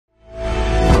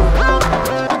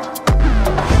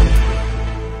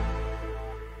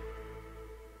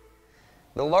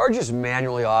The largest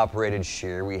manually operated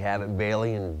shear we have at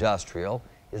Baileigh Industrial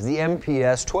is the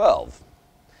MPS-12.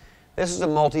 This is a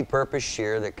multi-purpose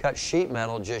shear that cuts sheet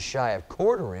metal just shy of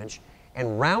 1/4 inch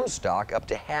and round stock up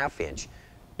to 1/2 inch.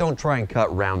 Don't try and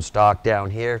cut round stock down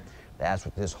here. That's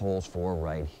what this hole's for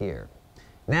right here.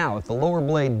 Now, if the lower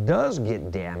blade does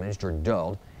get damaged or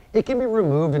dulled, it can be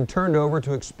removed and turned over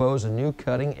to expose a new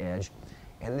cutting edge,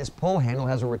 and this pull handle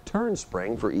has a return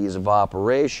spring for ease of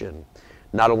operation.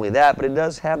 Not only that, but it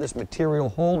does have this material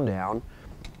hold down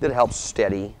that helps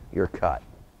steady your cut.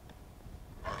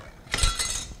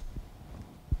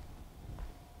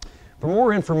 For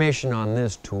more information on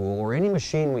this tool or any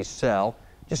machine we sell,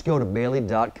 just go to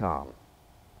Baileigh.com.